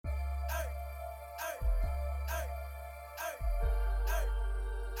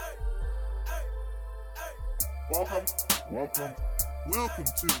Welcome to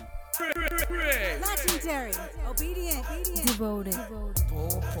Legendary, obedient, devoted.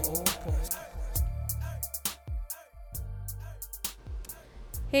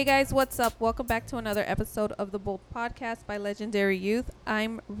 Hey guys, what's up? Welcome back to another episode of the Bold Podcast by Legendary Youth.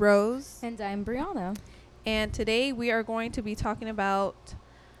 I'm Rose. And I'm Brianna. And today we are going to be talking about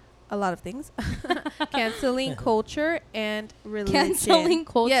a lot of things. Canceling culture and religion. Canceling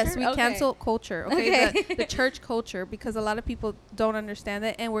culture? Yes, we Okay. cancel culture. Okay. Okay. The church culture, because a lot of people don't understand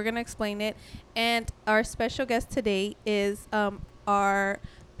it, and we're going to explain it. And our special guest today is our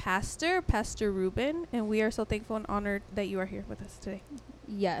pastor, Pastor Ruben. And we are so thankful and honored that you are here with us today.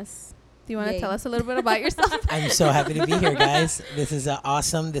 Yes. Do you want to Yay. tell us a little bit about yourself? I'm so happy to be here, guys. This is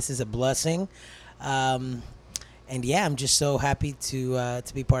awesome. This is a blessing. And yeah, I'm just so happy to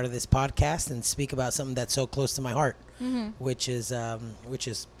be part of this podcast and speak about something that's so close to my heart, which is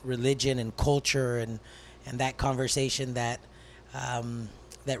religion and culture and that conversation that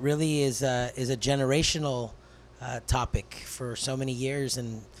really is a generational topic for so many years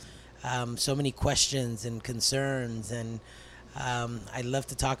and so many questions and concerns and. I'd love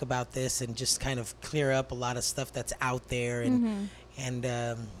to talk about this and just kind of clear up a lot of stuff that's out there and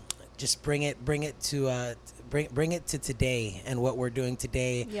just bring it to today and what we're doing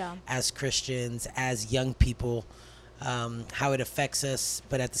today as Christians, as young people, how it affects us,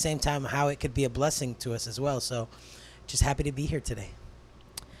 but at the same time how it could be a blessing to us as well. So just happy to be here today.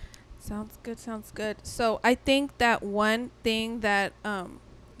 Sounds good. So I think that one thing that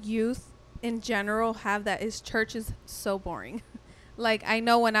youth in general have that is church is so boring. Like, I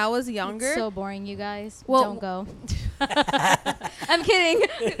know when I was younger. It's so boring, you guys. Well, don't go. I'm kidding.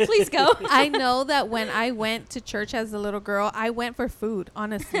 Please go. I know that when I went to church as a little girl, I went for food,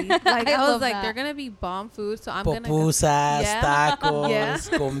 honestly. Like, I was love like, that. they're going to be bomb food, so I'm going to go. Pupusas, Yeah. tacos, Yeah.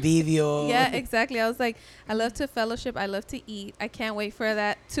 convivio. Yeah, exactly. I was like, I love to fellowship. I love to eat. I can't wait for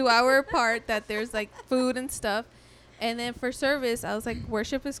that 2-hour part that there's, like, food and stuff. And then for service, I was like,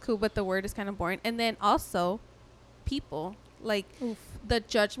 worship is cool, but the word is kind of boring. And then also, people, like, the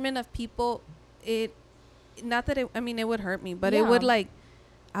judgment of people, it would hurt me, but it would, like,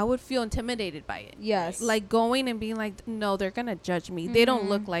 I would feel intimidated by it. Yes. Like, going and being like, no, they're going to judge me. They don't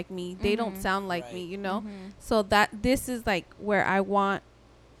look like me. They don't sound like me, you know? So this is, like, where I want,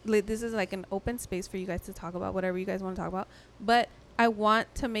 like, this is, like, an open space for you guys to talk about whatever you guys want to talk about. But I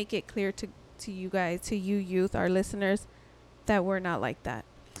want to make it clear to you guys, to you youth, our listeners, that we're not like that.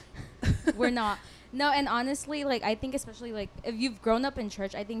 We're not. No, and honestly, like, I think especially, like, if you've grown up in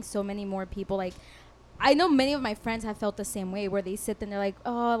church, I think so many more people, like, I know many of my friends have felt the same way, where they sit and they're like,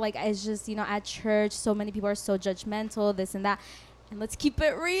 oh, like, it's just, you know, at church, so many people are so judgmental, this and that. And let's keep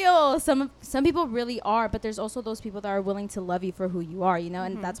it real. Some people really are, but there's also those people that are willing to love you for who you are, you know,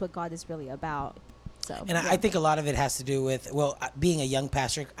 and that's what God is really about. So, And I think a lot of it has to do with, being a young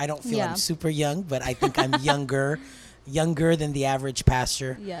pastor. I don't feel I'm super young, but I think I'm younger than the average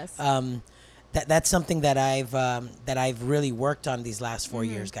pastor. Yes. That's something that I've really worked on these last 4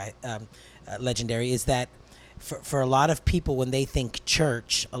 years, guys. Legendary is that for a lot of people, when they think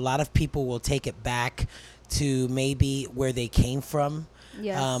church, a lot of people will take it back to maybe where they came from,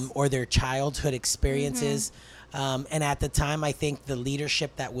 or their childhood experiences. And at the time, I think the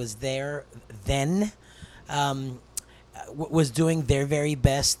leadership that was there then was doing their very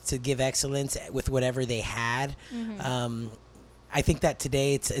best to give excellence with whatever they had. I think that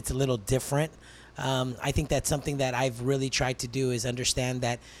today it's a little different. I think that's something that I've really tried to do is understand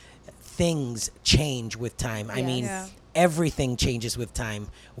that things change with time. I mean, everything changes with time.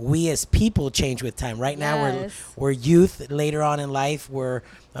 We as people change with time. Right now we're youth. Later on in life, we're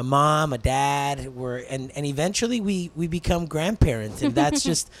a mom, a dad, and eventually we become grandparents, and that's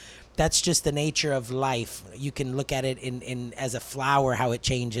just the nature of life. You can look at it in as a flower, how it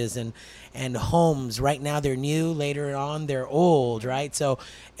changes, and homes right now they're new, later on they're old, right? So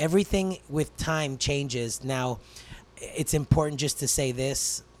everything with time changes. Now it's important just to say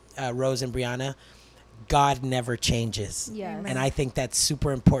this, Rose and Brianna, God never changes. Yes. And I think that's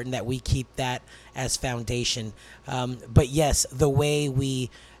super important that we keep that as foundation. But yes, the way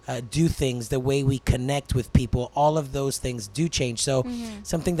we do things, the way we connect with people, all of those things do change. So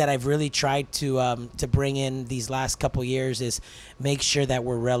something that I've really tried to bring in these last couple years is make sure that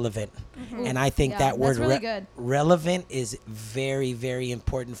we're relevant. And I think that word really good. relevant is very, very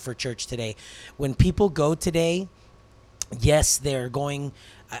important for church today. When people go today, yes, they're going.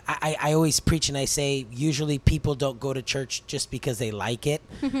 I always preach and I say usually people don't go to church just because they like it.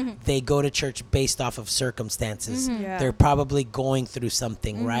 They go to church based off of circumstances. Yeah. They're probably going through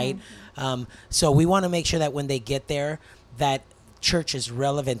something, right? So we want to make sure that when they get there, that church is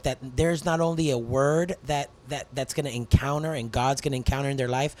relevant, that there's not only a word that's going to encounter and God's going to encounter in their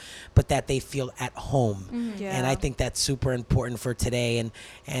life, but that they feel at home. Yeah. And I think that's super important for today.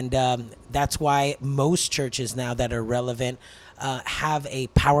 And that's why most churches now that are relevant have a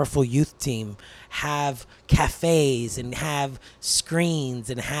powerful youth team, have cafes, and have screens,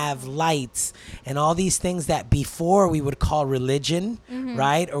 and have lights, and all these things that before we would call religion,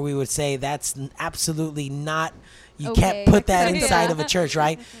 right? Or we would say that's absolutely not, you Okay. can't put that Acceptable. inside of a church,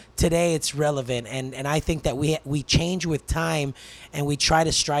 right? Today it's relevant, and I think that we change with time, and we try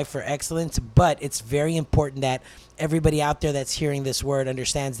to strive for excellence, but it's very important that everybody out there that's hearing this word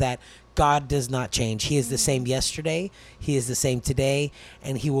understands that God does not change. He is the same yesterday, he is the same today,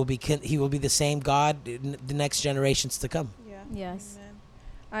 and he will be the same God in the next generations to come. Yeah. Yes. Amen.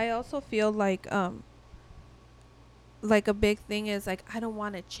 I also feel like a big thing is like I don't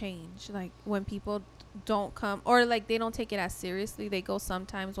want to change. Like when people don't come, or like they don't take it as seriously. They go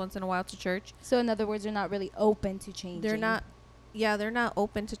sometimes once in a while to church. So in other words, they're not really open to changing. They're not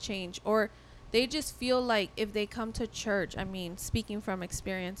open to change, or they just feel like if they come to church, I mean, speaking from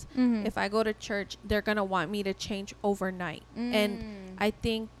experience, if I go to church, they're going to want me to change overnight. And I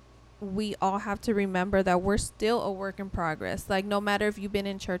think we all have to remember that we're still a work in progress. Like no matter if you've been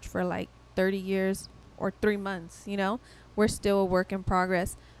in church for like 30 years or 3 months, you know, we're still a work in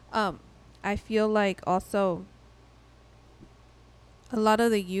progress. I feel like also a lot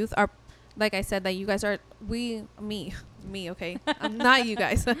of the youth are, like I said, that you guys are, me, okay? I'm not you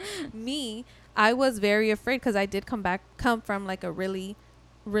guys. Me, I was very afraid because I did come from like a really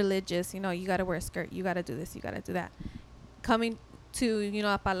religious, you know, you got to wear a skirt, you got to do this, you got to do that. Coming to, you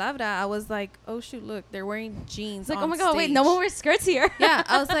know, a palabra, I was like, oh shoot, look, they're wearing jeans. It's like, on oh my God, wait, no stage. one wears skirts here. Yeah,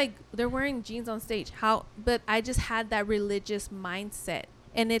 I was like, they're wearing jeans on stage. How? But I just had that religious mindset.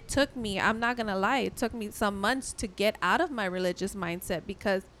 And it took me, I'm not going to lie, it took me some months to get out of my religious mindset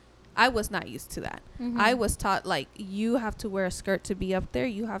because I was not used to that. I was taught like you have to wear a skirt to be up there.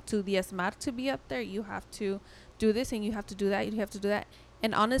 You have to diezmar to be up there. You have to do this and you have to do that. You have to do that.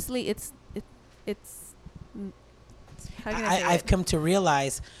 And honestly, it's how can I say I've it? come to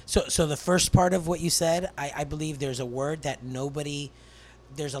realize, so the first part of what you said, I believe there's a word that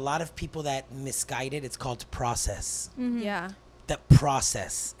there's a lot of people that misguide it. It's called process. Yeah. The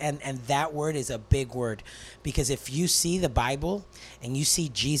process, and that word is a big word, because if you see the Bible and you see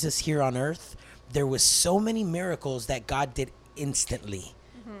Jesus here on earth, there was so many miracles that God did instantly,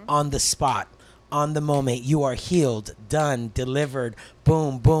 on the spot, on the moment. You are healed, done, delivered,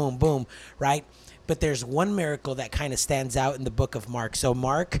 boom, boom, boom, right? But there's one miracle that kind of stands out in the book of Mark. So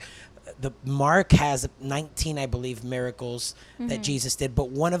Mark has 19, I believe, miracles that Jesus did, but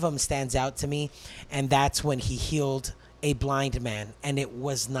one of them stands out to me, and that's when he healed a blind man, and it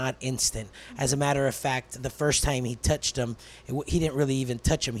was not instant. As a matter of fact, the first time he touched him, he didn't really even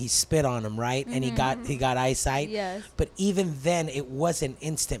touch him. He spit on him, right? And he got eyesight. Yes. But even then, it wasn't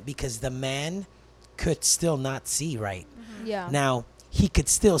instant because the man could still not see right. Yeah. Now, he could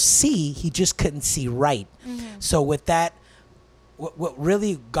still see, he just couldn't see right. So with that, what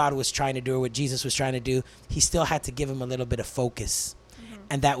really God was trying to do, or what Jesus was trying to do, he still had to give him a little bit of focus.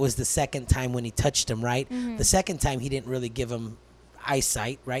 And that was the second time when he touched him, right? The second time he didn't really give him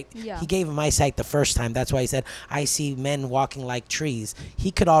eyesight, right? Yeah. He gave him eyesight the first time. That's why he said, I see men walking like trees.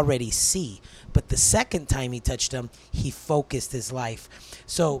 He could already see. But the second time he touched him, he focused his life.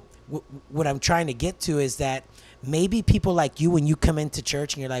 So what I'm trying to get to is that maybe people like you, when you come into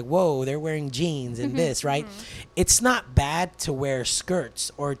church and you're like, whoa, they're wearing jeans and this, right? It's not bad to wear skirts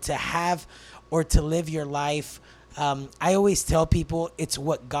or to live your life. I always tell people it's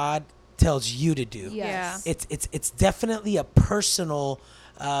what God tells you to do. Yes. It's definitely a personal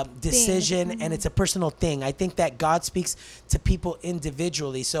decision, and it's a personal thing. I think that God speaks to people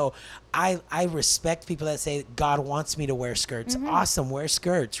individually. So I respect people that say God wants me to wear skirts. Awesome, wear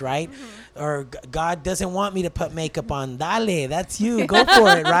skirts, right? Or God doesn't want me to put makeup on. Dale, that's you. Go for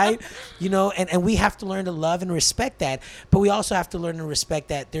it, right? You know, and we have to learn to love and respect that. But we also have to learn to respect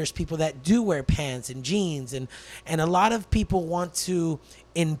that there's people that do wear pants and jeans, and a lot of people want to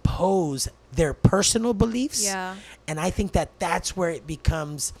impose their personal beliefs. Yeah. And I think that that's where it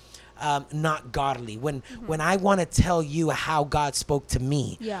becomes not godly. When I want to tell you how God spoke to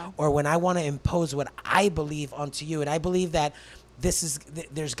me, Yeah. or when I want to impose what I believe onto you, and I believe that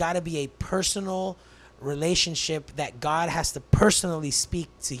there's got to be a personal relationship, that God has to personally speak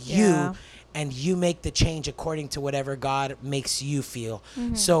to you. Yeah. And you make the change according to whatever God makes you feel.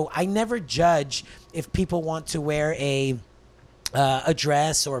 So I never judge if people want to wear a a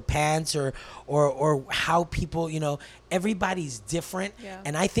dress or pants or how people, everybody's different. Yeah.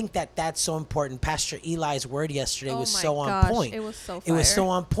 And I think that that's so important. Pastor Eli's word yesterday Oh was my so on gosh, point. it was so It was so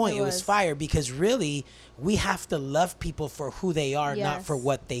fire. on point. It It was was. fire because really we have to love people for who they are, not Yes. for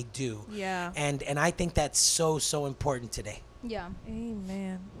what they do. Yeah. And I think that's so important today. Yeah.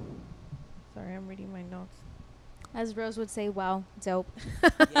 Amen. Sorry, I'm reading my notes. As Rose would say, wow, dope.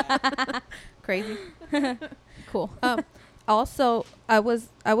 Crazy. Cool. Also, I was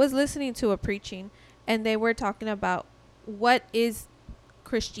listening to a preaching, and they were talking about what is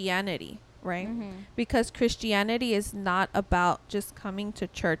Christianity, right? Mhm. Because Christianity is not about just coming to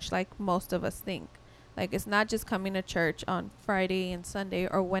church like most of us think. Like, it's not just coming to church on Friday and Sunday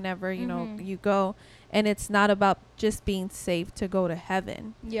or whenever Mhm. you go, and it's not about just being saved to go to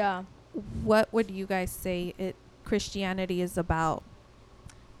heaven. Yeah. What would you guys say Christianity is about?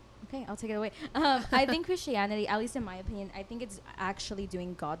 Okay, I'll take it away. I think Christianity, at least in my opinion, I think it's actually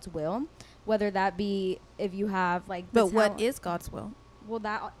doing God's will, whether that be if you have like. the But what talent- is God's will? Well,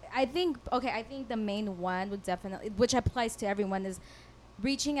 that I think. Okay, I think the main one would definitely, which applies to everyone, is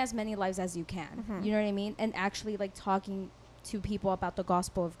reaching as many lives as you can. Mhm. You know what I mean? And actually, like talking to people about the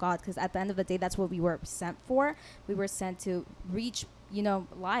gospel of God, because at the end of the day, that's what we were sent for. We were sent to reach,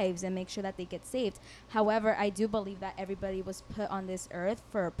 lives and make sure that they get saved. However, I do believe that everybody was put on this earth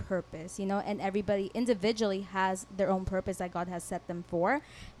for a purpose, and everybody individually has their own purpose that God has set them for.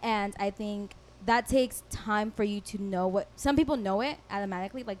 And I think that takes time for you to know what some people know it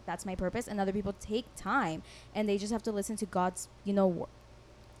automatically, like that's my purpose, and other people take time and they just have to listen to God's,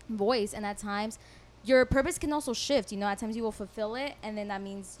 voice. And at times your purpose can also shift, at times you will fulfill it, and then that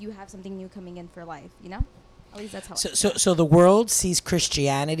means you have something new coming in for life, at least that's how So the world sees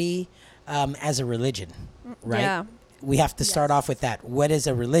Christianity as a religion, right? Yeah. We have to start Yes. off with that. What is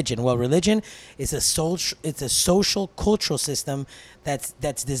a religion? Well, religion is a social cultural system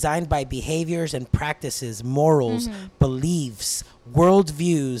that's designed by behaviors and practices, morals, beliefs,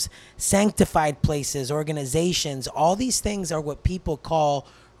 worldviews, sanctified places, organizations. All these things are what people call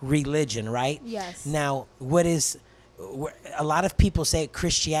religion, right? Yes. Now, a lot of people say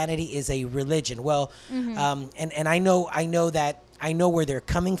Christianity is a religion. Well, and I know where they're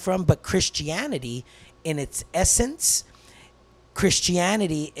coming from, but Christianity, in its essence,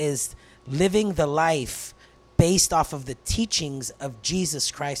 Christianity is living the life based off of the teachings of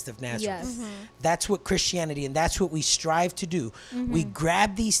Jesus Christ of Nazareth. Yes. That's what Christianity, and that's what we strive to do. We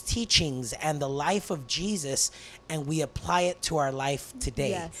grab these teachings and the life of Jesus and we apply it to our life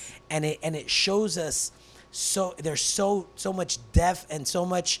today. Yes. And it shows us there's so much depth and so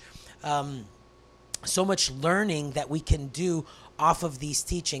much learning that we can do off of these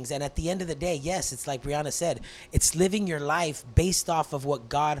teachings. And at the end of the day, yes, it's like Brianna said, it's living your life based off of what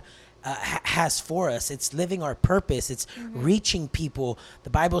God has for us. It's living our purpose. It's reaching people.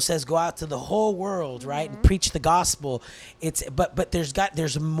 The Bible says go out to the whole world, right, and preach the gospel. But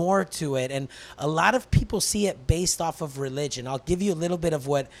there's more to it, and a lot of people see it based off of religion. I'll give you a little bit of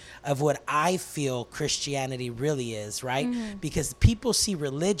what I feel Christianity really is, right? Because people see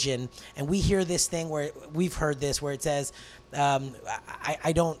religion, and we hear this thing where we've heard this where it says,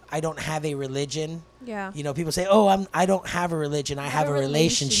 I don't have a religion. Yeah. People say, "Oh, I don't have a religion. I have a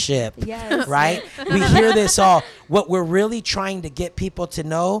relationship." Yes. Right? We hear this all. What we're really trying to get people to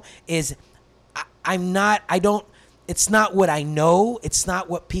know is it's not what I know, it's not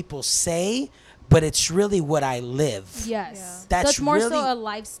what people say, but it's really what I live. Yes. Yeah. That's so it's more really- so a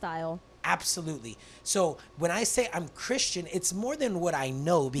lifestyle. Absolutely. So when I say I'm Christian, it's more than what I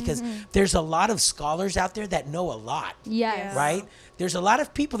know, because there's a lot of scholars out there that know a lot. Yes. Right? There's a lot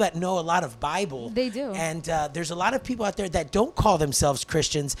of people that know a lot of Bible. They do. And there's a lot of people out there that don't call themselves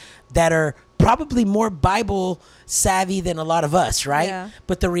Christians that are probably more Bible savvy than a lot of us, right? Yeah.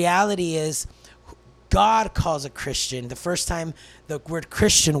 But the reality is, God calls a Christian. The first time the word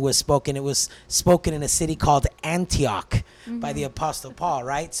Christian was spoken, it was spoken in a city called Antioch by the Apostle Paul,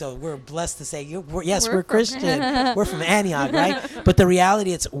 right? So we're blessed to say, yes, we're We're from- Christian. We're from Antioch, right? But the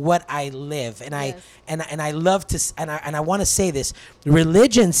reality, it's what I live. And Yes. I love to, and I want to say this.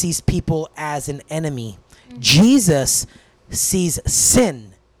 Religion sees people as an enemy. Jesus sees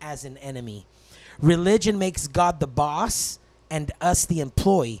sin as an enemy. Religion makes God the boss and us the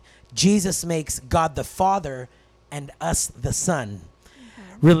employee. Jesus makes God the Father and us the Son.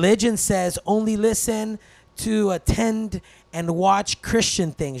 Religion says only listen to, attend, and watch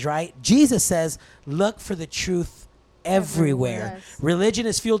Christian things, right? Jesus says look for the truth everywhere. Yes. Religion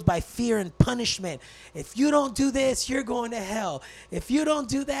is fueled by fear and punishment. If you don't do this, you're going to hell. If you don't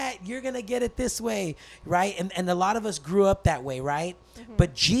do that, you're going to get it this way, right? And a lot of us grew up that way, right?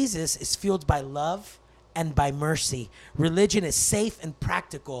 But Jesus is fueled by love and by mercy. Religion is safe and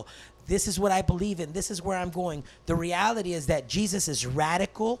practical. This is what I believe in. This is where I'm going. The reality is that Jesus is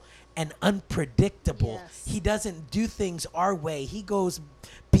radical and unpredictable. Yes. He doesn't do things our way. He goes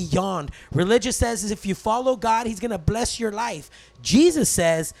beyond. Religion says if you follow God, he's going to bless your life. Jesus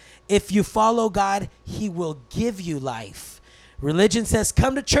says if you follow God, he will give you life. Religion says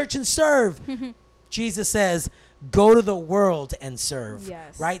come to church and serve. Jesus says go to the world and serve.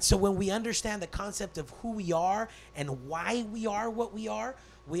 Yes. Right? So when we understand the concept of who we are and why we are what we are,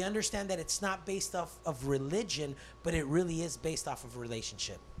 we understand that it's not based off of religion, but it really is based off of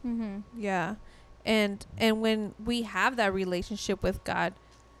relationship. Yeah. And when we have that relationship with God,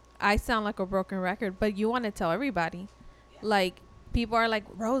 I sound like a broken record, but you want to tell everybody. Like, people are like,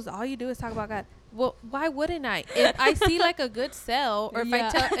 Rose, all you do is talk about God. Well, why wouldn't I? If I see like a good sale, or if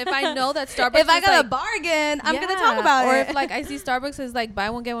I know that Starbucks If I is got like, a bargain, I'm gonna talk about or it. if like I see Starbucks is like buy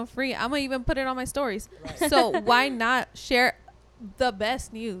one get one free, I'm gonna even put it on my stories. So why not share the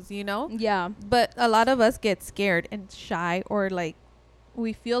best news, you know? Yeah. But a lot of us get scared and shy, or like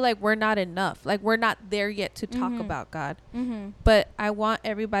we feel like we're not enough, like we're not there yet to talk about God. But I want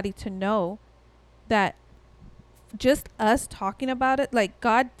everybody to know that just us talking about it, like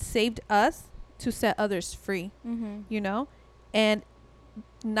God saved us to set others free, you know? And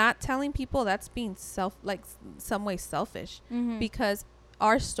not telling people, that's being some way selfish, because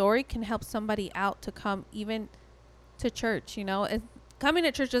our story can help somebody out to come even to church, you know? And coming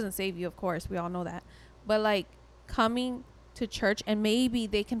to church doesn't save you, of course, we all know that, but like coming to church, and maybe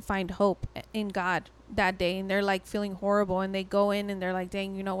they can find hope in God that day, and they're like feeling horrible, and they go in and they're like,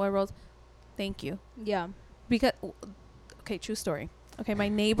 dang, you know what, Rose, thank you. Yeah. Because okay, true story. Okay, my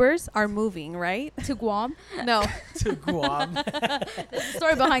neighbors are moving, right? To Guam. No. To Guam. There's a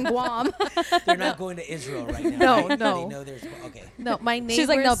story behind Guam. They're not going to Israel right now. No, right? no. They know there's, okay. No, my neighbors. She's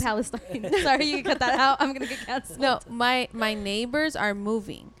like, no, Palestine. Sorry, you can cut that out. I'm gonna get canceled. No, my neighbors are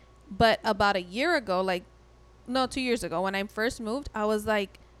moving. But about a year ago, 2 years ago, when I first moved, I was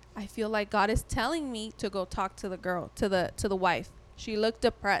like, I feel like God is telling me to go talk to the girl, to the wife. She looked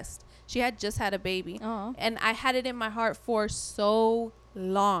depressed. She had just had a baby. Aw. And I had it in my heart for so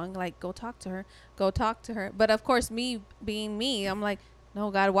long, like, go talk to her. But of course, me being me, I'm like,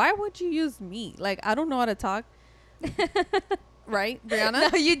 no, God, why would you use me? Like, I don't know how to talk. Right,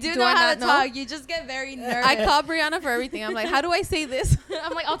 Brianna? No, you do Do know I how not to know? talk. You just get very nervous. I call Brianna for everything. I'm like, how do I say this?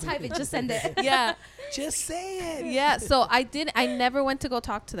 I'm like, I'll type it. Just send it. Yeah. Just say it. Yeah. So I never went to go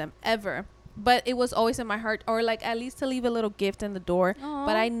talk to them ever. But it was always in my heart, or like at least to leave a little gift in the door. Aw.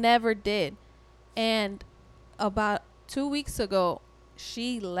 But I never did. And about 2 weeks ago,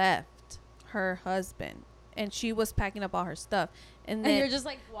 she left her husband, and she was packing up all her stuff. And then And you're just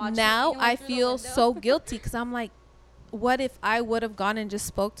like watching. now you I through the feel window. so guilty, because I'm like, what if I would have gone and just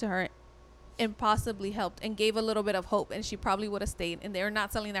spoke to her and possibly helped and gave a little bit of hope, and she probably would have stayed, and they're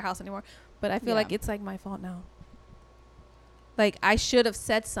not selling their house anymore. But I feel like it's like my fault now. Like, I should have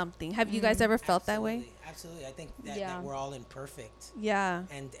said something. Have you guys ever felt that way? Absolutely. I think that, Yeah. that we're all imperfect. Yeah.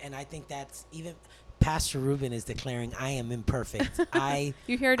 And I think that's even Pastor Ruben is declaring I am imperfect.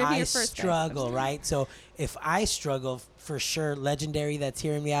 You heard it I here first, guys. struggle, right? So if I struggle, for sure, Legendary that's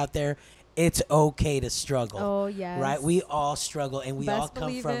hearing me out there, it's okay to struggle. Oh, yes. Right? We all struggle, and we all Best come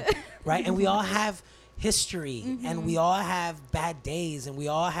believe from it. right, and we all have history, and we all have bad days, and we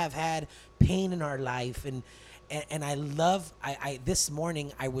all have had pain in our life, and I love I this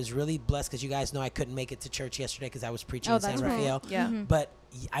morning I was really blessed, because you guys know I couldn't make it to church yesterday because I was preaching Oh, in San that's right. Rafael. Yeah. But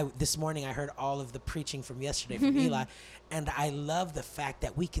this morning I heard all of the preaching from yesterday from Eli, and I love the fact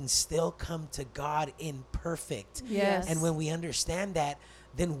that we can still come to God imperfect. Yes. And when we understand that,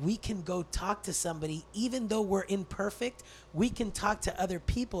 then we can go talk to somebody, even though we're imperfect. We can talk to other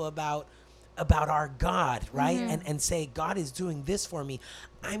people about our God, right? And say, God is doing this for me.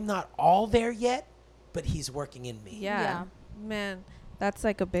 I'm not all there yet, but he's working in me. Yeah. Man, that's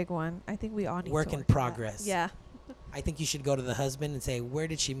like a big one. I think we all need Work to in work on that. progress. Yeah. I think you should go to the husband and say, where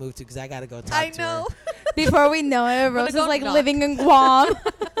did she move to? Because I got to go talk I to know. her. Before we know it, Rose is go like knock. living in Guam.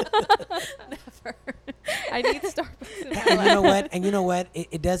 Never. I need Starbucks in my And life. you know what? And you know what?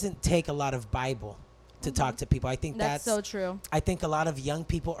 It doesn't take a lot of Bible to talk to people. I think That's so true. I think a lot of young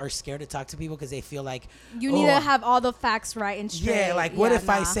people are scared to talk to people because they feel like, You need to have all the facts right and straight. yeah, like what if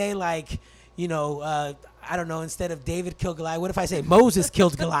I nah. say like, you know, I don't know, instead of David killed Goliath, what if I say Moses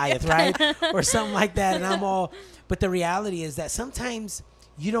killed Goliath, right? Or something like that. And I'm all, but the reality is that sometimes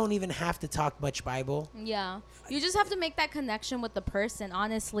you don't even have to talk much Bible. Yeah. You just have to make that connection with the person,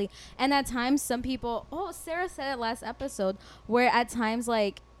 honestly. And at times, some people, Sarah said it last episode, where at times,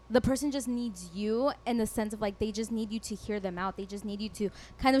 like, the person just needs you in the sense of like they just need you to hear them out. They just need you to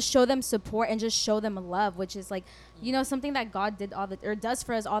kind of show them support and just show them love, which is like, you know, something that God does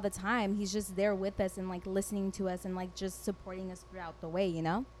for us all the time. He's just there with us and like listening to us and like just supporting us throughout the way, you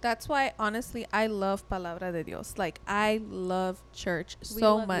know? That's why, honestly, I love Palabra de Dios. Like, I love church We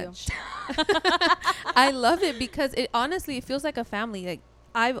so love much. I love it because it honestly, it feels like a family. Like,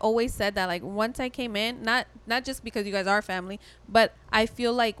 I've always said that, like, once I came in, not just because you guys are family, but I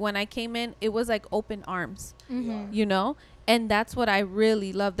feel like when I came in, it was like open arms, you know? And that's what I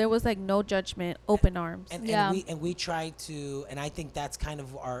really love. There was like no judgment, open arms. And we try to, and I think that's kind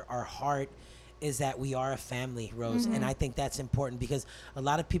of our heart, is that we are a family, Rose. And I think that's important because a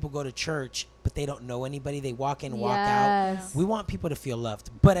lot of people go to church, but they don't know anybody. They walk in, walk out. We want people to feel loved.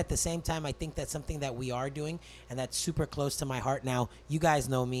 But at the same time, I think that's something that we are doing, and that's super close to my heart. Now, you guys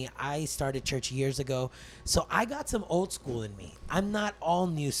know me. I started church years ago, so I got some old school in me. I'm not all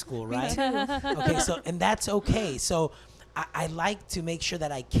new school, right? Okay, so, and that's okay. So I like to make sure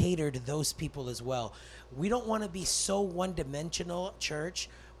that I cater to those people as well. We don't want to be so one-dimensional church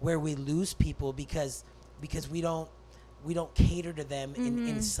where we lose people because we don't cater to them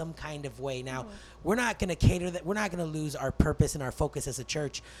in some kind of way. Now, we're not going to cater that. We're not going to lose our purpose and our focus as a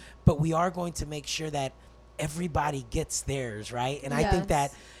church, but we are going to make sure that everybody gets theirs, right? And I think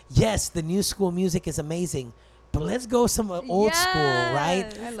that, yes, the new school music is amazing, but let's go some old school,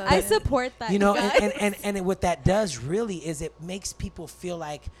 right? I support that. You know, you guys. and what that does really is it makes people feel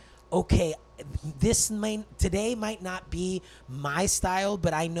like, okay, today might not be my style,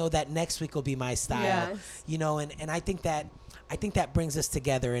 but I know that next week will be my style. Yes. You know, and I think that brings us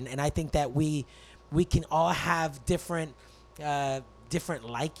together, and I think that we can all have different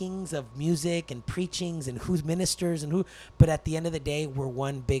likings of music and preachings and who ministers and who, but at the end of the day, we're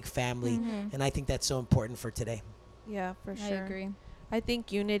one big family, and I think that's so important for today. Yeah, for sure. I agree. I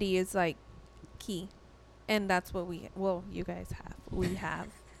think unity is like key, and that's what you guys have. We have.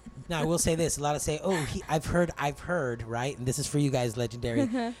 Now, I will say this. A lot of say, oh, I've heard, right? And this is for you guys, Legendary.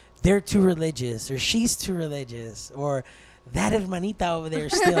 They're too religious, or she's too religious, or that hermanita over there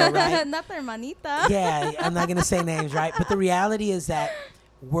still, right? Not the hermanita. Yeah, I'm not going to say names, right? But the reality is that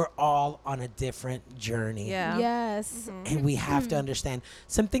we're all on a different journey. Yeah. Yes. And we have to understand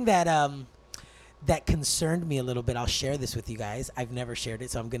something that that concerned me a little bit. I'll share this with you guys. I've never shared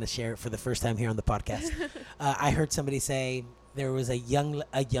it, so I'm going to share it for the first time here on the podcast. I heard somebody say there was a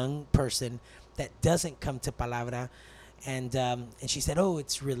young person that doesn't come to Palabra, and she said, "Oh,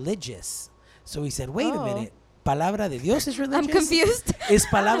 it's religious." So he said, "Wait a minute, Palabra de Dios is religious?" I'm confused. Is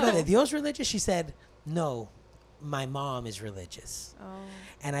Palabra de Dios religious? She said, "No, my mom is religious." Oh.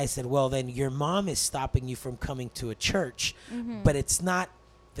 And I said, "Well, then your mom is stopping you from coming to a church, but it's not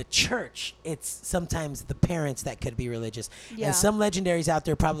the church. It's sometimes the parents that could be religious." Yeah. And some legendaries out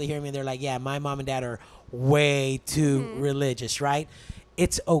there probably hearing me, and they're like, "Yeah, my mom and dad are way too religious," right?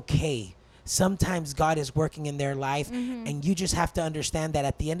 It's okay. Sometimes God is working in their life, and you just have to understand that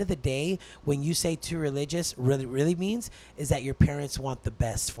at the end of the day, when you say too religious, really means is that your parents want the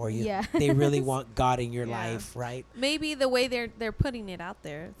best for you. Yeah. They really want God in your Yeah. life, right? Maybe the way they're putting it out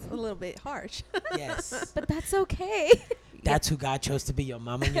there, it's a little bit harsh. Yes. But that's okay. That's who God chose to be your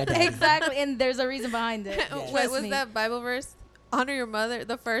mom and your daddy. Exactly. And there's a reason behind it. Yes. What Trust was me. that Bible verse? Honor your mother.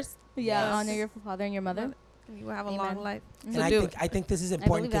 The first. Yeah. Yes. Honor your father and your mother. And you will have a Amen. long life. Mhm. So And do it. I think this is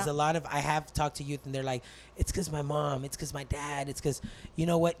important believe because that. I have talked to youth and they're like, it's because my mom, it's because my dad, it's because, you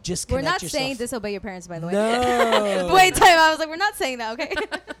know what, just We're connect not yourself. saying disobey your parents, by the way. No. Wait, time. I was like, we're not saying that, okay?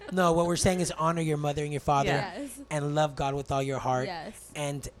 No, what we're saying is honor your mother and your father Yes. and love God with all your heart. Yes.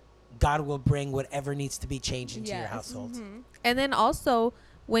 And God will bring whatever needs to be changed into your Yes. household. And then also,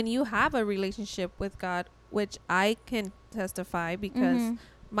 when you have a relationship with God, which I can testify because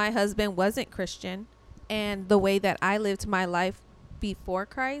my husband wasn't Christian, and the way that I lived my life before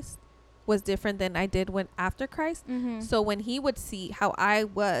Christ was different than I did when after Christ. So when he would see how I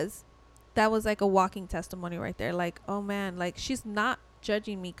was, that was like a walking testimony right there. Like, oh man, like she's not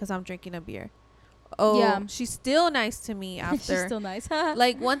judging me because I'm drinking a beer. Oh, Yeah. she's still nice to me after. She's still nice.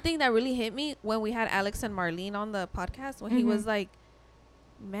 Like one thing that really hit me when we had Alex and Marlene on the podcast, when he was like,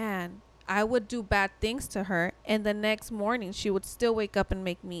 man, I would do bad things to her, and the next morning she would still wake up and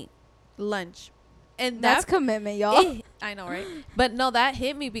make me lunch. And That's that commitment, y'all. I know, right? But no, that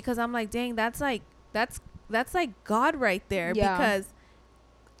hit me because I'm like, dang, that's like God right there. Yeah. Because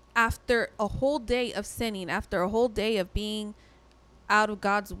after a whole day of sinning, after a whole day of being out of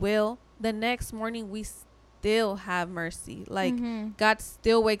God's will, the next morning we still have mercy. Like God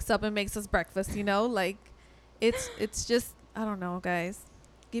still wakes up and makes us breakfast, you know? Like it's just, I don't know, guys.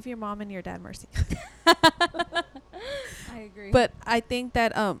 Give your mom and your dad mercy. I agree. But I think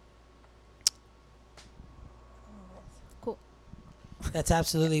that cool. That's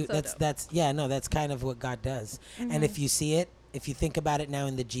absolutely So dope. that's yeah, no, that's kind of what God does. And if you see it, if you think about it now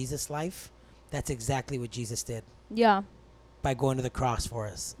in the Jesus life, that's exactly what Jesus did Yeah. by going to the cross for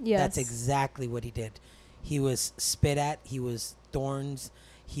us. Yes. That's exactly what he did. He was spit at, he was thorns,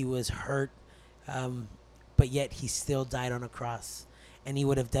 he was hurt, but yet he still died on a cross. And he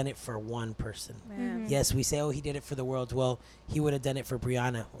would have done it for one person. man. Yes, we say, oh, he did it for the world. Well, he would have done it for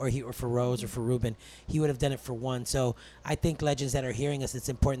Brianna or for Rose or for Ruben. He would have done it for one. So I think legends that are hearing us, it's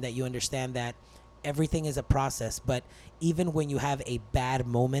important that you understand that everything is a process. But even when you have a bad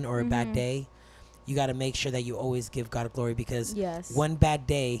moment or a bad day, you got to make sure that you always give God glory, because Yes. one bad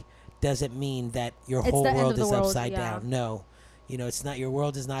day doesn't mean that your It's whole the end world of the is world, upside yeah. down. No. You know, it's not, your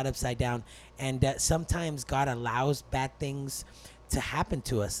world is not upside down. And sometimes God allows bad things to happen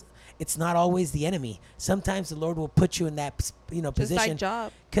to us. It's not always the enemy. Sometimes the Lord will put you in that, you know, Just position. like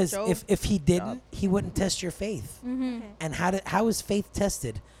Job. Because Job. if he didn't, he wouldn't test your faith. Mm-hmm. And how is faith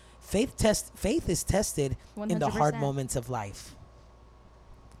tested? Faith is tested in the hard 100%. moments of life.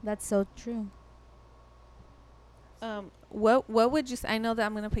 That's so true. What would you say? I know that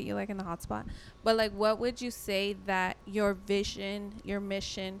I'm gonna put you like in the hot spot, but like, what would you say that your vision, your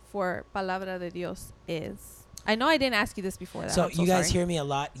mission for Palabra de Dios is? I know I didn't ask you this before. So I'm you guys sorry. hear me a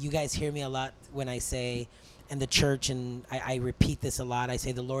lot. You guys hear me a lot when I say, and the church, and I repeat this a lot. I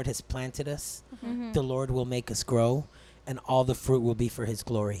say the Lord has planted us. Mm-hmm. The Lord will make us grow, and all the fruit will be for His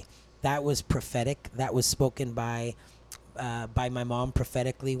glory. That was prophetic. That was spoken by my mom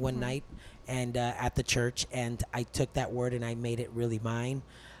prophetically one night, and at the church, and I took that word and I made it really mine.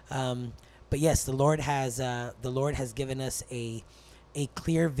 But yes, the Lord has given us a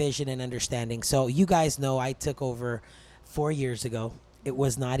clear vision and understanding. So you guys know I took over 4 years ago. It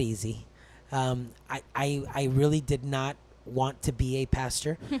was not easy. I really did not want to be a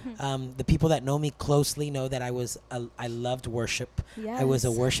pastor. The people that know me closely know that I loved worship. I was a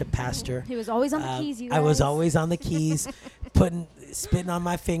Yes. worship pastor. He was always on the keys, you I was guys. always on the keys, spitting on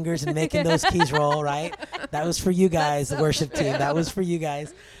my fingers and making those keys roll, right? That was for you guys, the worship team. That was for you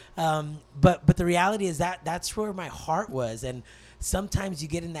guys. But the reality is that's where my heart was. And sometimes you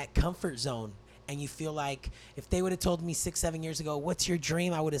get in that comfort zone and you feel like, if they would have told me 6-7 years ago, what's your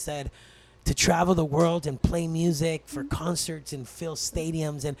dream? I would have said, to travel the world and play music for concerts and fill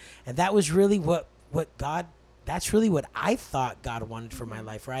stadiums. And that was really what God, that's really what I thought God wanted for my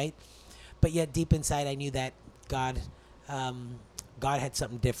life, right? But yet deep inside, I knew that God had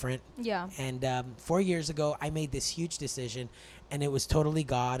something different. Yeah. And 4 years ago, I made this huge decision, and it was totally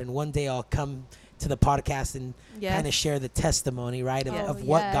God. And one day I'll come to the podcast and Yes. kind of share the testimony, right, Yes. of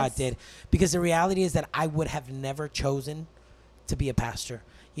what God Yes. did. Because the reality is that I would have never chosen to be a pastor.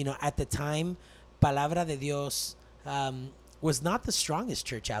 You know, at the time, Palabra de Dios was not the strongest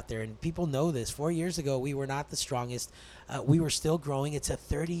church out there. And people know this. 4 years ago, we were not the strongest. We were still growing. It's a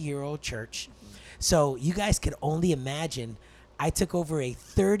 30-year-old church. So you guys could only imagine, I took over a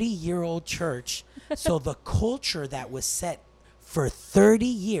 30-year-old church. So the culture that was set for 30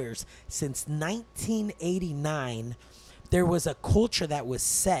 years, since 1989, there was a culture that was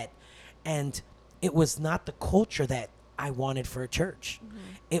set, and it was not the culture that I wanted for a church.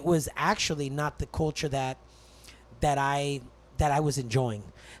 It was actually not the culture that I was enjoying.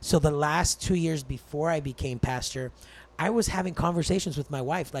 So the last 2 years before I became pastor, I was having conversations with my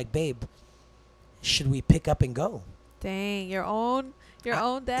wife, like, babe, should we pick up and go? Dang, your own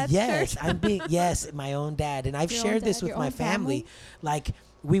dad's Yes, church. yes, my own dad. And I've Your own shared this dad, with your my own family. family? Like,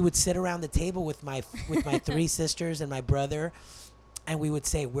 we would sit around the table with my 3 sisters and my brother, and we would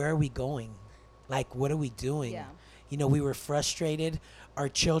say, where are we going? Like, what are we doing? Yeah. You know, we were frustrated. Our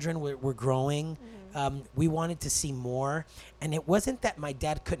children were growing. We wanted to see more. And it wasn't that my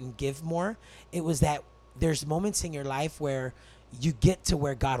dad couldn't give more. It was that there's moments in your life where you get to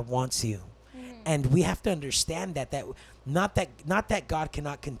where God wants you. And we have to understand that not that God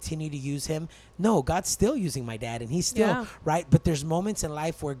cannot continue to use him. No, God's still using my dad, and he's still Yeah. right. But there's moments in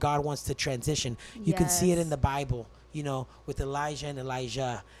life where God wants to transition. You can see it in Yes. the Bible, you know, with Elijah and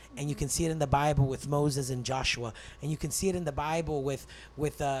Elijah, and you can see it in the Bible with Moses and Joshua, and you can see it in the Bible with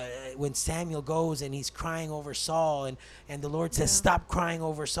when Samuel goes and he's crying over Saul, and the Lord says, "Stop crying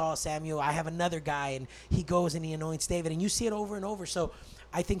over Saul, Samuel. I have another guy," and he goes and he anoints David, and you see it over and over. So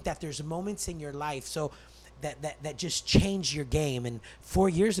I think that there's moments in your life that just change your game. And 4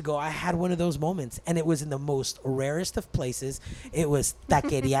 years ago, I had one of those moments, and it was in the most rarest of places. It was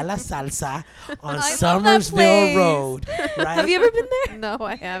Taqueria La Salsa on love that Summersville place. Road. Right? Have you ever been there? No,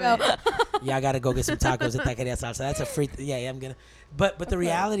 I haven't. Yeah, I gotta go get some tacos at Taqueria Salsa. That's a free. Yeah, I'm gonna. But the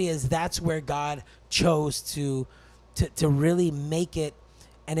reality is that's where God chose to to really make it.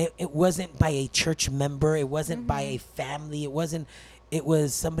 And it wasn't by a church member. It wasn't by a family. It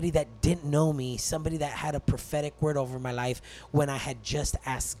was somebody that didn't know me, somebody that had a prophetic word over my life when I had just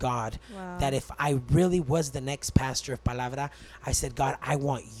asked God Wow. that if I really was the next pastor of Palabra, I said, God, I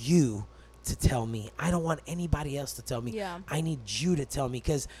want you to tell me. I don't want anybody else to tell me. Yeah. I need you to tell me,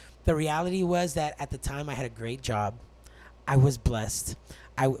 because the reality was that at the time I had a great job. I was blessed.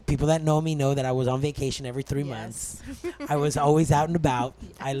 People that know me know that I was on vacation every 3 months. I was always out and about.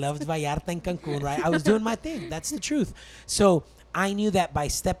 I loved Vallarta and Cancun, right? I was doing my thing. That's the truth. So I knew that by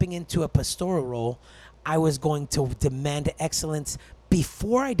stepping into a pastoral role, I was going to demand excellence.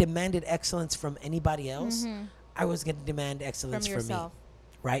 Before I demanded excellence from anybody else, I was going to demand excellence From for me, yourself.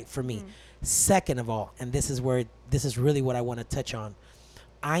 right? For me. Second of all, and this is really what I want to touch on.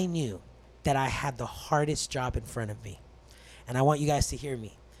 I knew that I had the hardest job in front of me. And I want you guys to hear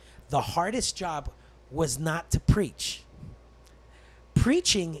me. The hardest job was not to preach.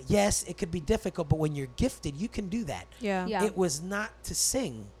 Preaching, yes, it could be difficult, but when you're gifted, you can do that. Yeah. Yeah. It was not to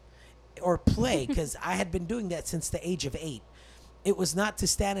sing or play, because I had been doing that since the age of 8. It was not to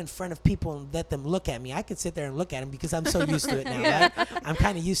stand in front of people and let them look at me. I could sit there and look at them because I'm so used to it now. Right? I'm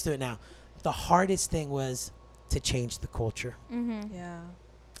kind of used to it now. The hardest thing was to change the culture. Yeah.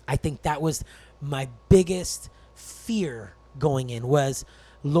 I think that was my biggest fear going in was,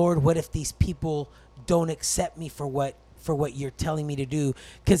 Lord, what if these people don't accept me for what you're telling me to do?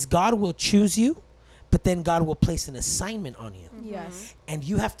 Because God will choose you, but then God will place an assignment on you. Yes. And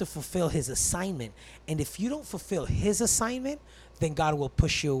you have to fulfill his assignment. And if you don't fulfill his assignment, then God will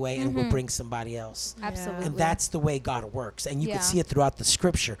push you away and will bring somebody else. Absolutely. And that's the way God works. And you Yeah. can see it throughout the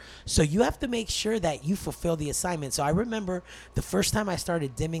scripture. So you have to make sure that you fulfill the assignment. So I remember the first time I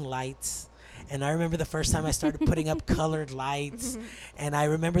started dimming lights. And I remember the first time I started putting up colored lights. And I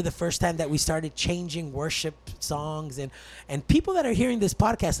remember the first time that we started changing worship songs. And people that are hearing this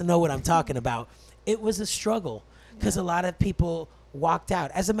podcast know what I'm talking about. It was a struggle because a lot of people walked out.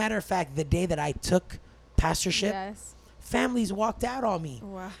 As a matter of fact, the day that I took pastorship, Yes. families walked out on me.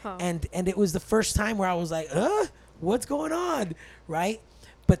 Wow. And it was the first time where I was like, what's going on? Right?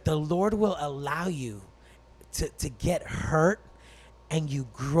 But the Lord will allow you to get hurt, and you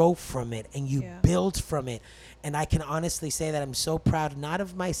grow from it, and you build from it. And I can honestly say that I'm so proud, not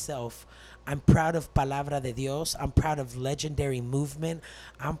of myself. I'm proud of Palabra de Dios. I'm proud of Legendary Movement.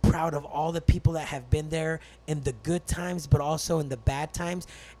 I'm proud of all the people that have been there in the good times, but also in the bad times.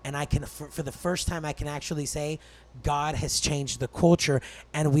 And I can, for the first time, I can actually say God has changed the culture,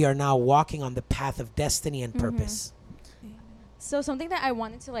 and we are now walking on the path of destiny and purpose. So something that I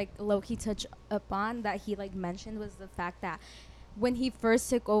wanted to like low-key touch upon that he like mentioned was the fact that when he first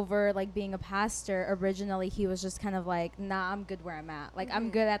took over like being a pastor, originally he was just kind of like, nah, I'm good where I'm at. Like I'm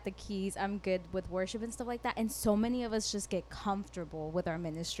good at the keys, I'm good with worship and stuff like that. And so many of us just get comfortable with our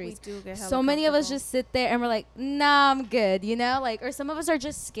ministries. We do get hella So many of us comfortable. just sit there and we're like, nah, I'm good, you know? Like, or some of us are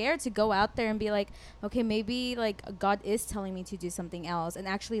just scared to go out there and be like, okay, maybe like God is telling me to do something else, and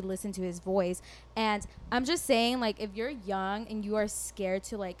actually listen to his voice. And I'm just saying, like, if you're young and you are scared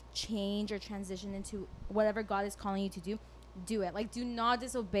to like change or transition into whatever God is calling you to do it. Like, do not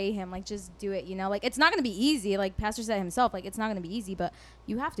disobey him. Like, just do it, you know? Like, it's not going to be easy. Like, Pastor said himself, like, it's not going to be easy, but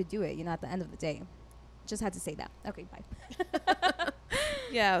you have to do it, you know, at the end of the day. Just had to say that. Okay, bye.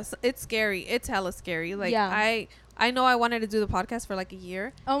 Yeah, it's scary. It's hella scary. Like, Yeah. I know I wanted to do the podcast for like a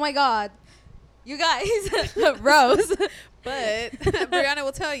year, Oh, my God. You guys. Rose. but Brianna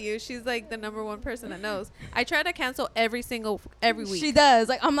will tell you, she's like the number one person that knows. I try to cancel every week. She does.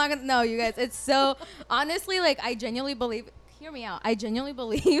 Like, I'm not going to. No, you guys. It's so. Honestly, like, I genuinely believe. Hear me out. I genuinely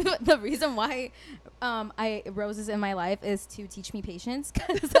believe the reason why Rose is in my life is to teach me patience.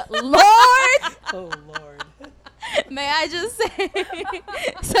 Because, Lord. Oh, Lord. May I just say,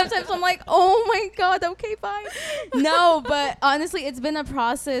 sometimes I'm like, oh my God, okay, fine. No, but honestly, it's been a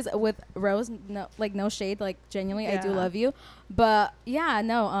process with Rose. No, like, no shade. Like, genuinely, I do Yeah. love you. But yeah,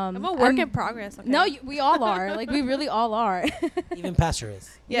 no. I'm a work in progress. Okay? No, we all are. Like, we really all are. Even Pastor is.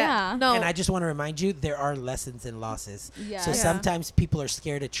 Yeah. No. And I just want to remind you, there are lessons and losses. Yeah. So Yeah. sometimes people are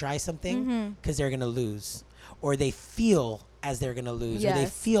scared to try something because they're going to lose, or they feel as they're going to lose, or they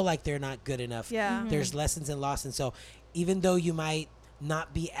Yes. feel like they're not good enough. Yeah. There's lessons and losses. And so even though you might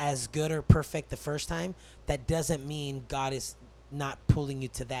not be as good or perfect the first time, that doesn't mean God is not pulling you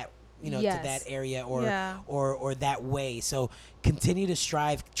to that, you know, Yes. to that area or Yeah. or that way. So continue to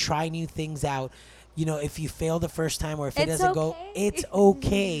strive, try new things out. you know, if you fail the first time or if it It's doesn't go, okay. it's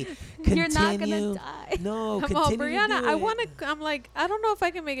okay. Continue. You're not gonna die. No, I'm continue. all, to Brianna, do I it. want to. I'm like, I don't know if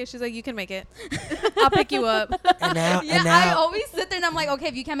I can make it. She's like, you can make it. I'll pick you up. And now, Yeah, and I now, always sit there and I'm like, okay,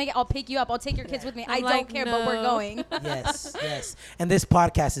 if you can't make it, I'll pick you up. I'll take your kids with me. I I'm don't like, care, but we're no. going. yes, yes. And this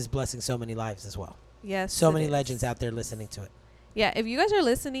podcast is blessing so many lives as well. Yes. So it many is. legends out there listening to it. Yeah, if you guys are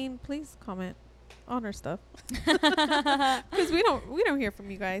listening, please comment on our stuff because we don't hear from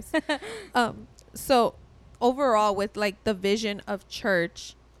you guys. So overall, with like the vision of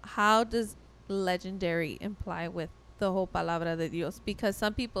church, how does legendary imply with the whole palabra de Dios? Because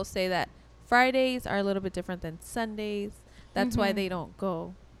some people say that Fridays are a little bit different than Sundays. That's why Mhm. they don't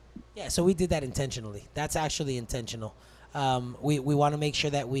go. Yeah, so we did that intentionally. That's actually intentional. We want to make sure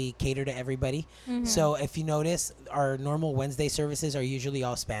that we cater to everybody. Mhm. So if you notice, our normal Wednesday services are usually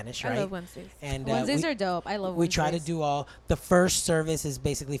all Spanish, right? I love Wednesdays. And Wednesdays we, are dope. I love we try to Wednesdays. do all. The first service is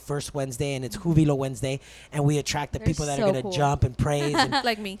basically first Wednesday, and it's Jubilo Wednesday, and we attract the They're people that so are going to cool. jump and praise and,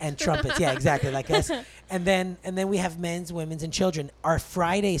 Like me. and trumpets. Yeah, exactly, like us. And then we have men's, women's, and children. Our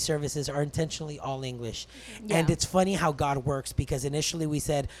Friday services are intentionally all English, and Yeah. it's funny how God works, because initially we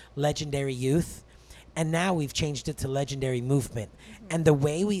said legendary youth, and now we've changed it to legendary movement. And the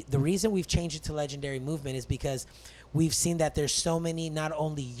reason we've changed it to legendary movement is because we've seen that there's so many, not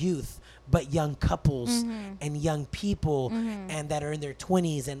only youth, but young couples and young people and that are in their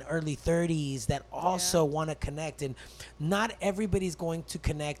 20s and early 30s that also want to connect. And not everybody's going to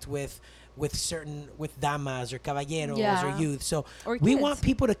connect with damas or caballeros Yeah. or youth. So Or we kids. want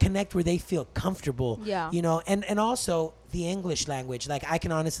people to connect where they feel comfortable. Yeah. You know, and also the English language. Like, I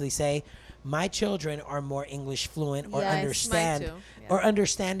can honestly say my children are more English fluent or Yes. understand Mine too, yeah. or